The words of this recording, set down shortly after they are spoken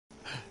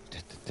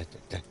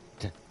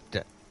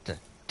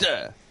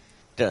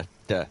Da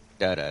da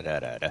da da da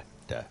da da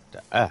da da.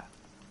 Ah.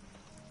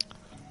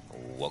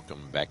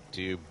 Welcome back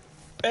to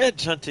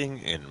Badge Hunting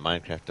in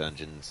Minecraft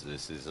Dungeons.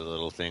 This is a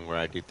little thing where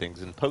I do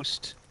things in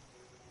post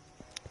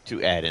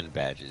to add in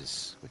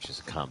badges, which is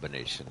a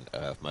combination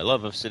of my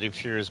love of City of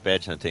Shears,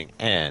 badge hunting,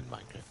 and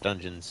Minecraft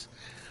Dungeons.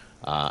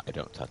 I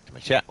don't talk to my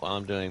chat while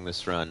I'm doing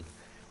this run,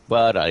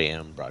 but I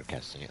am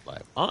broadcasting it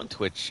live on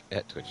Twitch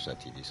at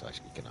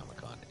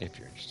twitch.tv/Geekanomicon if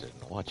you're interested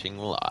in watching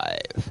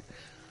live.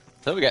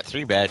 So we got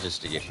 3 badges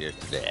to get here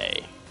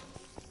today.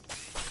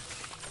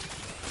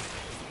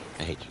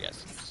 I hate you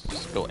guys.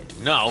 Just go away.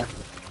 No.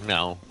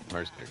 No.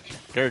 Where's Gertrude?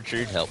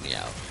 Gertrude, help me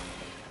out.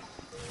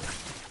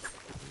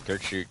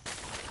 Gertrude.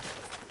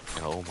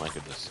 Oh my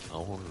goodness.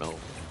 Oh no.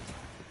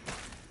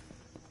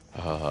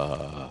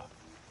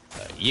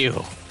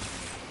 You.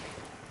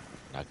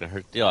 Not gonna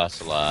hurt the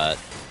ocelot.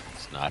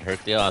 It's not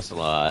hurt the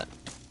ocelot.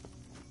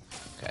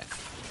 Okay.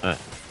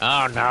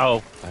 Oh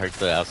no. I hurt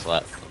the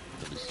ocelot.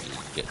 Let me see if you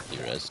can get the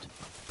rest.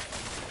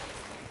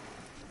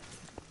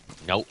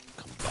 Nope.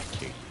 Come back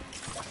here.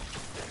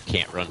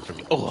 Can't run from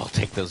me. Oh, I'll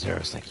take those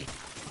arrows. Thank you.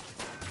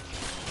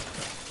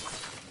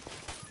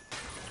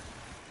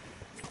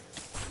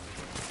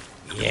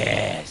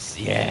 Yes,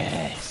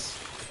 yes.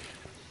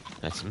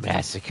 Let's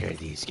massacre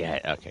these guys.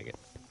 Okay, good.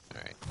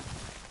 All right.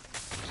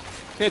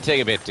 It's gonna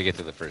take a bit to get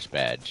to the first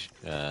badge.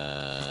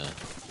 And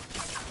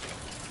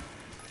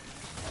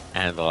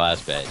the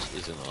last badge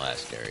is in the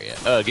last area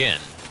again.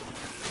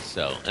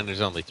 So, and there's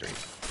only 3.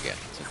 Again,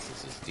 since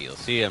this is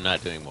DLC, I'm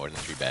not doing more than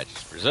 3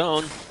 badges per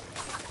zone.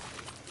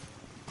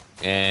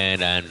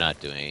 And I'm not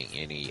doing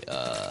any,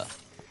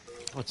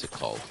 what's it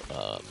called?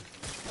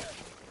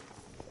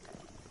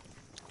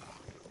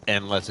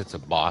 Unless it's a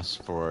boss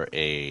for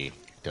a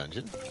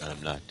dungeon,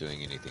 I'm not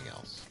doing anything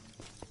else.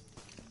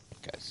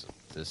 Okay, so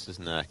this is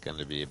not going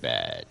to be a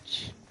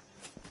badge.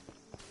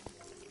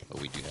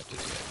 But we do have to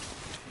do it.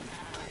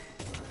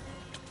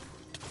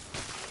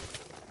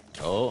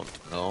 Oh,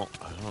 no.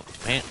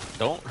 Man,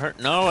 don't hurt.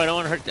 No, I don't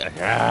want to hurt that.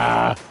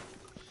 Ah!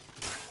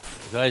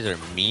 You guys are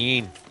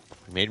mean.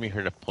 You made me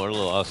hurt a poor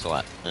little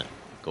ocelot.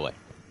 Go away.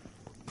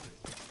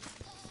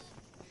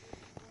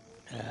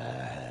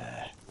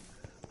 I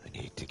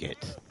need to get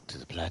to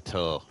the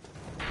plateau.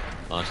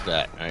 Launch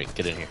that. Alright,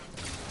 get in here.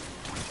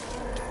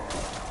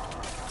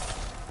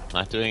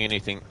 Not doing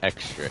anything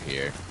extra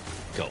here.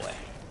 Go away.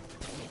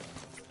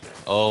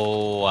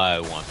 Oh, I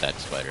want that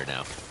spider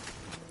now.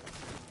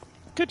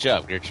 Good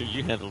job, Gertrude.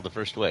 You handled the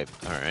first wave.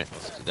 Alright,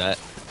 let's do that.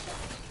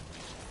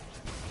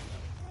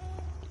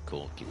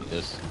 Cool. Give me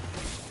this.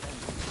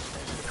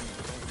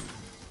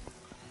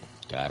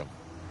 Got him.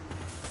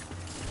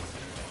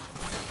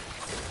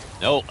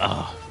 No.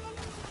 Oh.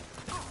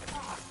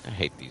 I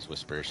hate these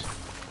whispers.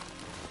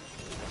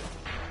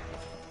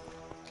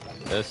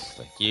 This,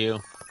 thank you.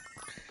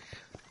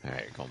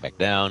 Alright, going back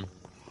down.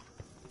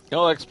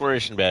 No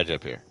exploration badge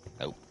up here.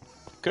 Nope.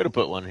 Could have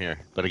put one here,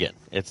 but again,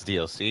 it's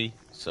DLC,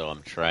 so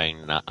I'm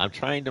trying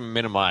to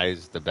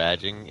minimize the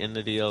badging in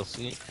the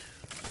DLC.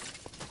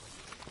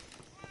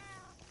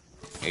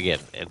 Again,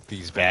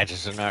 these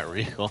badges are not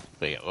real.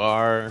 They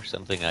are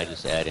something I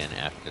just add in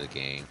after the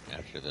game,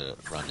 after the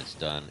run is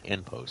done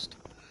in post.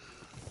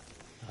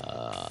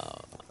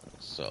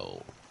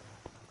 So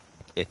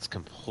it's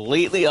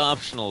completely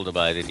optional to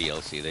buy the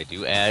DLC. They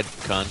do add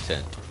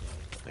content.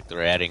 Like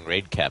they're adding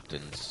raid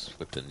captains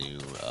with the new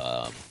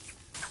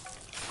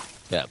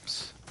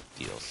Peps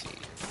DLC.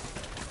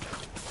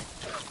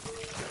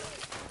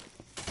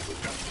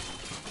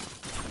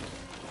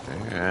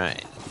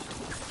 Alright.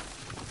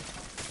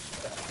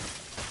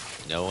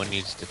 No one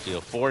needs to feel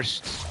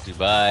forced to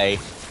buy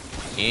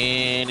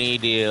any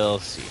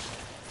DLC.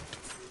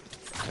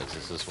 Because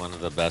this is one of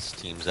the best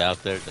teams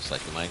out there, just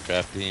like the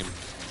Minecraft team.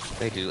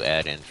 They do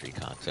add in free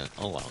content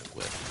along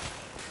with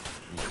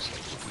most of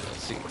the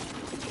DLC.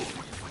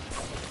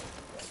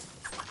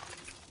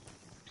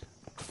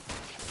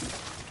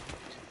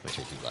 Which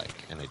I do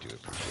like, and I do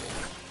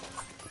appreciate.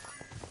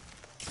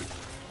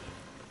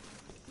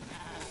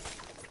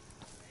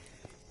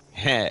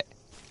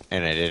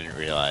 And I didn't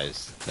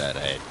realize that I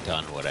had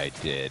done what I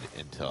did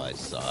until I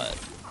saw it.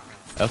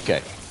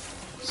 Okay,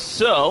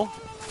 so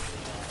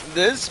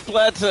this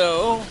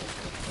plateau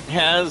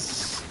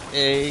has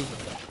a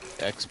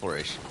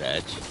exploration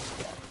badge.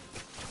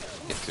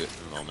 Get to it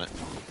in a moment.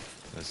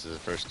 This is the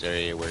first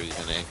area where you're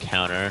going to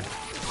encounter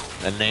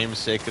the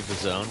namesake of the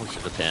zone, which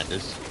are the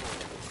pandas.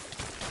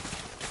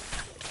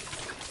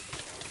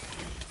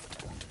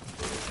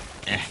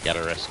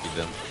 Gotta rescue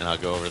them, and I'll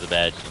go over the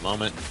badge in a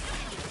moment,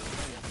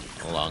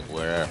 along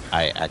where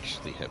I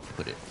actually have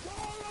put it.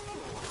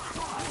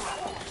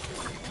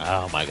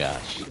 Oh my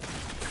gosh.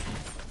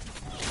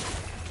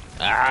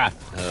 Ah!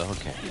 Oh,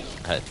 okay.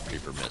 That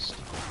creeper missed.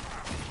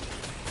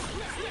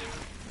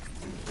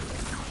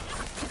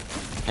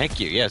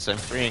 Thank you. Yes, I'm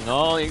freeing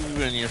all you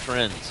and your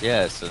friends.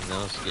 Yes, and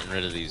also getting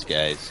rid of these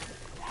guys.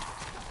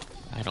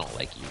 I don't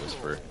like you,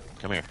 Whisper.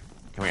 Come here.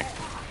 Come here.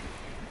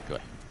 Go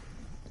away.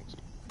 Thank you.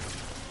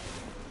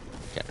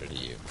 Got rid of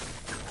you.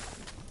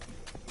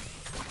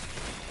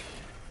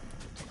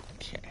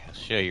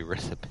 show you where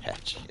the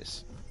badge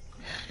is.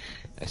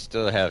 I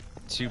still have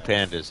 2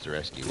 pandas to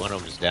rescue. One of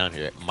them is down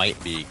here. It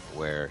might be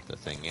where the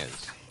thing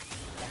is.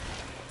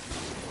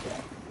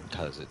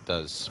 Because it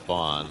does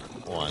spawn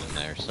one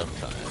there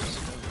sometimes.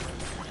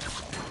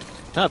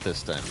 Not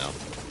this time, though.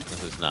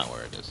 This is not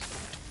where it is.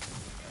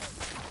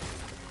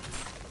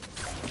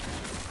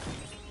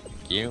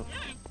 Thank you.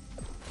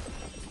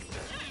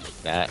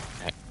 That.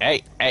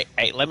 Hey,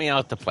 let me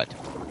out the plateau.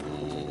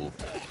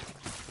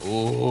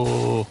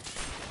 Ooh.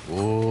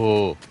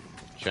 Ooh.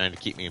 Trying to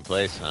keep me in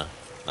place, huh?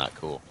 Not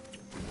cool.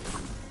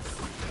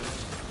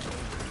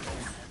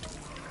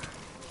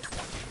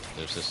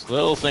 There's this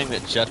little thing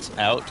that juts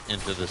out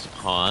into this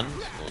pond.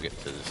 We'll get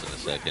to this in a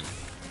second.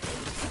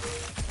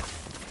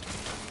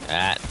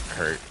 That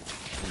hurt.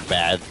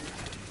 Bad.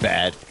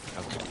 Okay,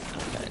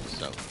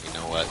 so, you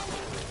know what?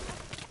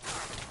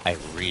 I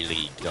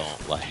really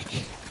don't like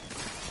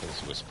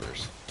those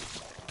whispers.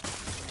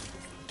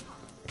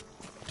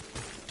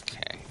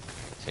 Okay,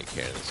 take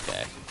care of this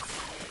guy.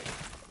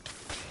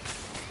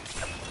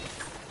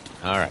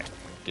 Alright,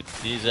 get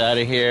these out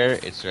of here.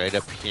 It's right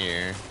up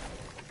here.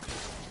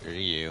 Screw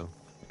you.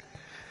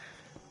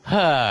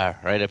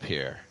 Right up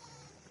here.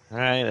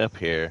 Right up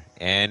here.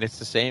 And it's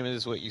the same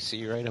as what you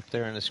see right up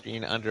there on the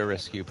screen under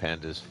Rescue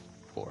Pandas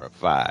 4 or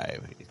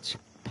 5. It's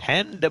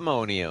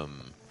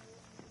Pandemonium.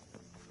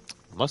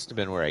 Must have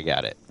been where I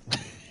got it.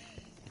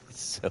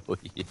 So,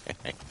 yeah,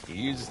 I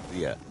used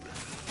the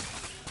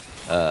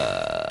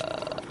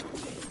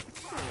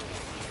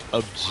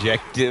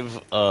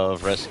objective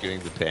of rescuing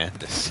the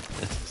pandas.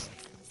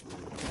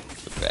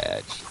 The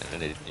badge.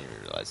 And I didn't even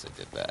realize I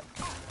did that.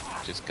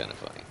 Which is kind of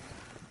funny.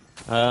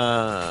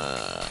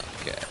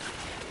 Okay.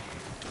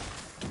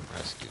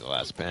 Rescue the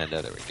last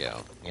panda. There we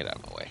go. Get out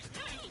of my way.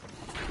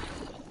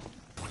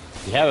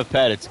 If you have a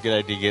pet, it's a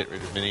good idea to get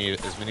rid of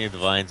as many of the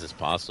vines as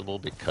possible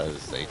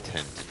because they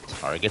tend to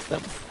target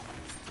them,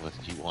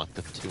 whether you want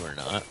them to or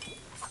not.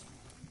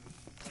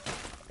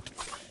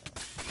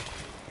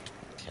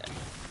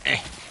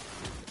 Okay.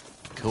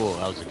 Cool,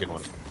 that was a good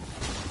one.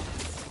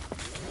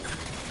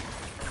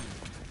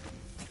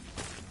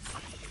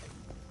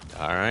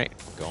 Alright,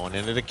 going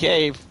into the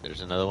cave.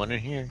 There's another one in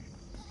here.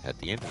 At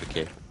the end of the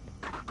cave.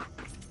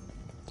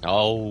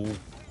 Oh.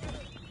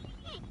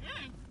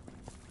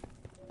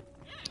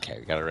 Okay,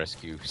 we gotta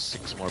rescue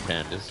 6 more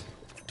pandas.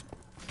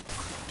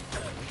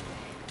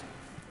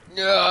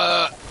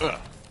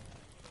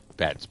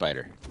 Bad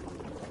spider.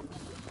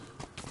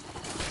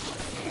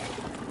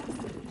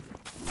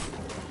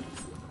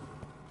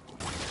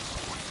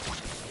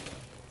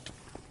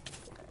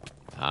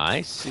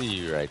 I see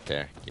you right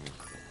there. Give me.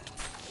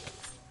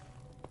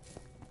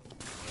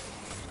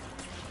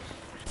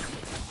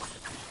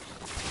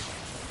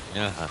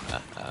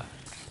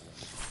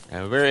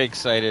 I'm very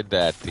excited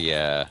that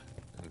the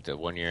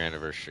 1-year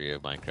anniversary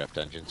of Minecraft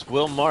Dungeons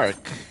will mark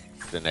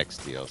the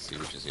next DLC,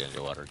 which is the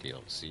Underwater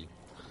DLC.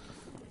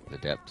 The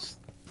depths.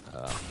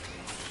 The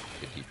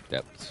deep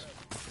depths.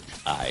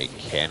 I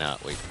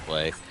cannot wait to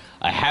play.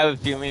 I have a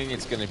feeling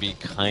it's going to be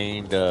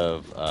kind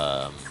of,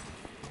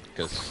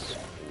 because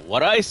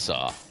what I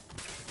saw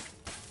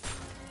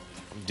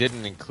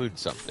didn't include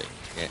something.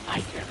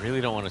 I really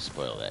don't want to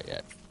spoil that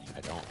yet. I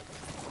don't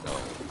know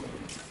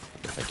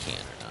if I can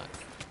or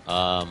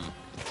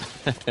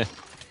not.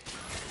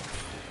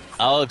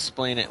 I'll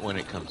explain it when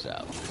it comes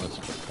out. Let's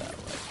put it that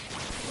way.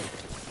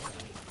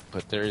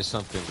 But there is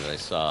something that I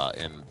saw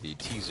in the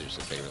teasers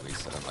that they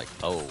released that I'm like,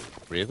 oh,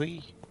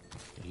 really?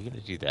 Are you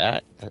going to do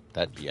that?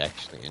 That'd be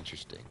actually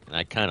interesting. And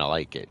I kind of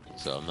like it,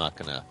 so I'm not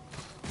going to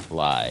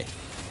lie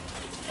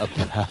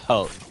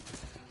about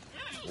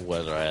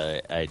whether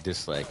I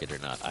dislike it or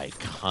not. I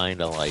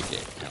kind of like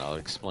it, and I'll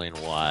explain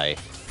why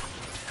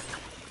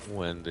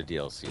when the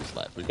DLC is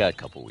live. We've got a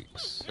couple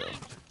weeks, so...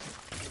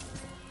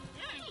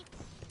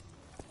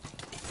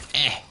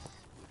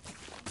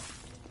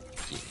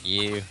 Get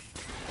you.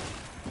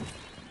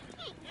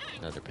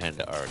 Another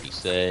panda already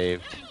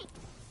saved.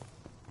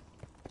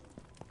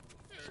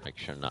 Make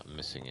sure I'm not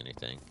missing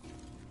anything.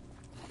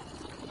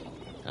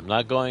 I'm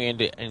not going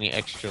into any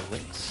extra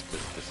links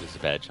because this is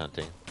badge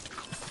hunting.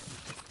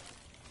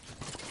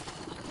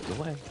 Go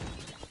away.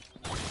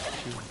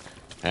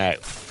 Alright.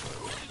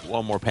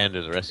 One more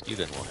panda to rescue,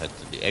 then we'll head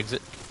to the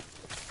exit.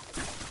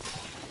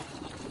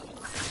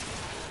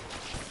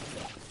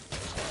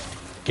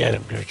 Get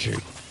him,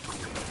 Gertrude.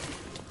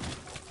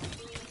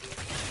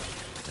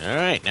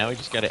 Alright, now we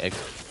just gotta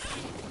exit.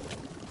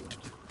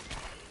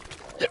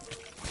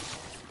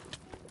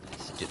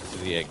 Let's get to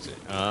the exit.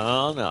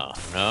 Oh no,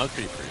 no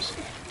creepers.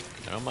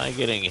 I don't mind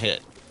getting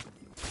hit.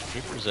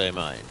 Creepers I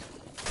mind.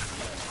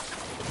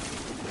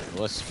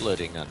 What's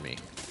splitting on me?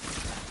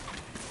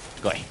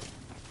 Go ahead.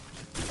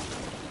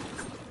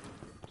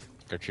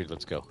 Gertrude,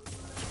 let's go.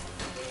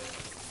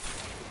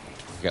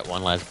 We got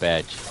one last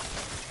badge.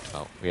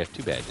 Oh, we have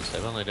 2 badges.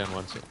 I've only done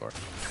one so far.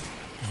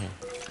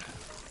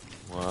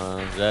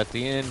 One's at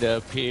the end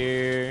up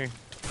here.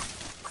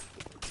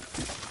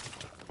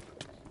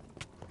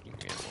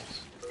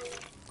 Animals.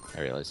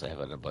 I realize I have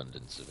an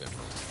abundance of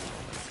emeralds.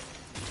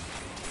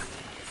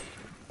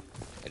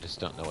 I just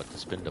don't know what to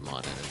spend them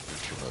on in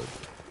adventure mode.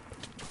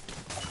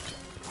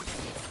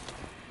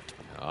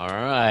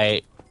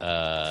 Alright.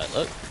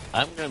 Look,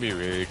 I'm gonna be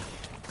rude.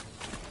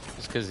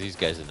 Just because these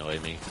guys annoy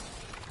me.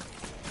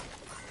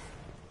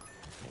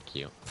 Thank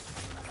you.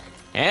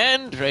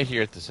 And right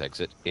here at this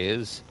exit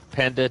is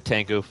Panda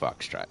Tango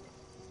Foxtrot.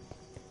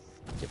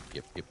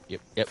 Yep. We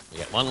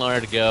got one lure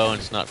to go, and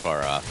it's not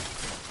far off.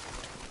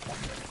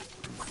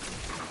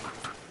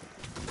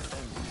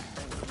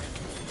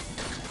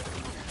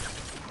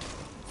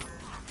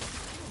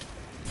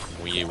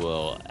 We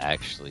will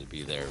actually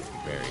be there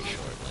very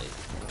shortly.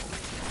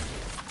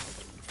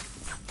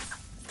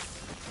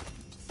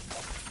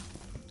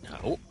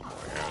 Oh, more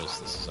arrows.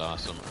 This is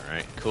awesome.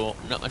 Alright, cool.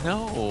 No.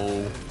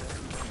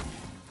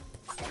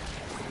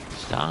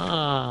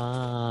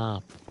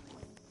 Stop.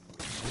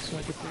 Just so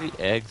I get to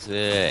the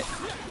exit.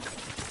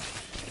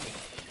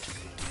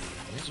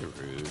 These are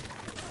rude.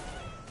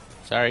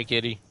 Sorry,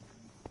 kitty.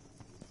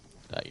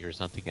 Thought you were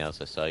something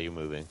else. I saw you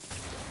moving.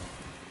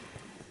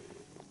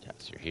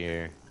 Yes, you're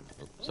here.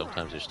 Oh,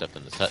 sometimes there's stuff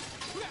in this hut.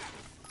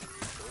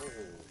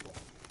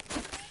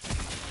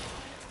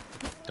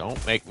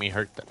 Don't make me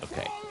hurt the...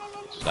 Okay.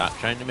 Stop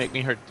trying to make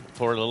me hurt the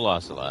poor little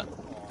ocelot.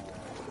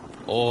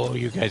 Oh,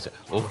 you guys...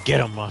 Oh, get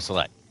him,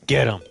 ocelot.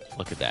 Get him.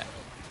 Look at that.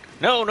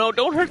 No,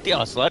 don't hurt the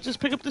ocelot. Just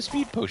pick up the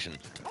speed potion.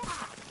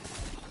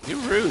 You're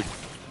rude.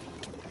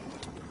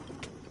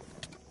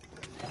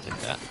 I'll take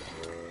that.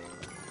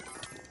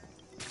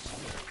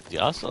 The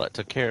ocelot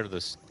took care of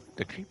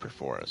the creeper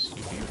for us.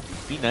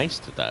 You be nice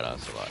to that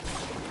ocelot.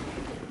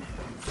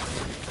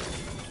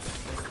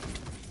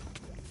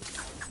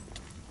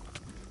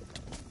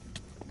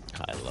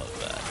 I love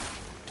that.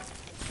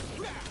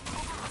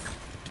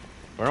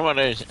 From what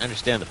I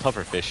understand, the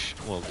pufferfish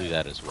will do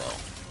that as well.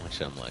 Which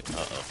I'm like,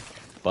 uh-oh.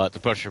 But the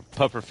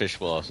pufferfish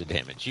will also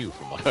damage you,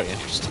 from what I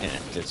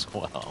understand, as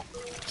well.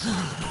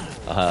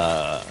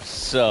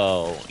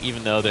 So,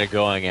 even though they're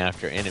going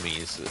after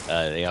enemies,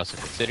 they also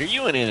consider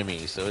you an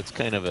enemy, so it's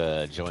kind of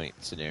a joint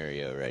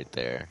scenario right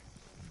there.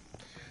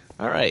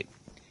 Alright.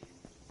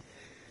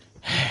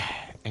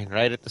 And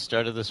right at the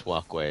start of this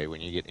walkway,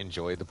 when you get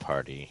Enjoy the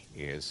Party,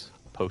 is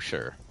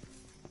Pocher.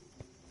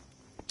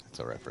 That's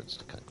a reference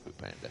to Kung Fu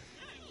Panda.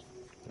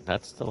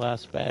 That's the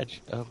last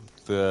badge of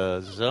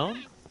the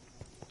zone.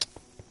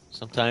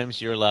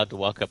 Sometimes you're allowed to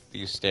walk up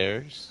these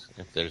stairs,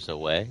 if there's a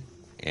way,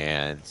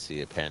 and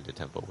see a panda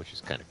temple, which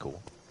is kind of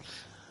cool.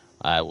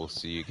 I will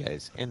see you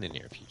guys in the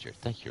near future.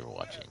 Thank you for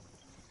watching,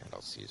 and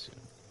I'll see you soon.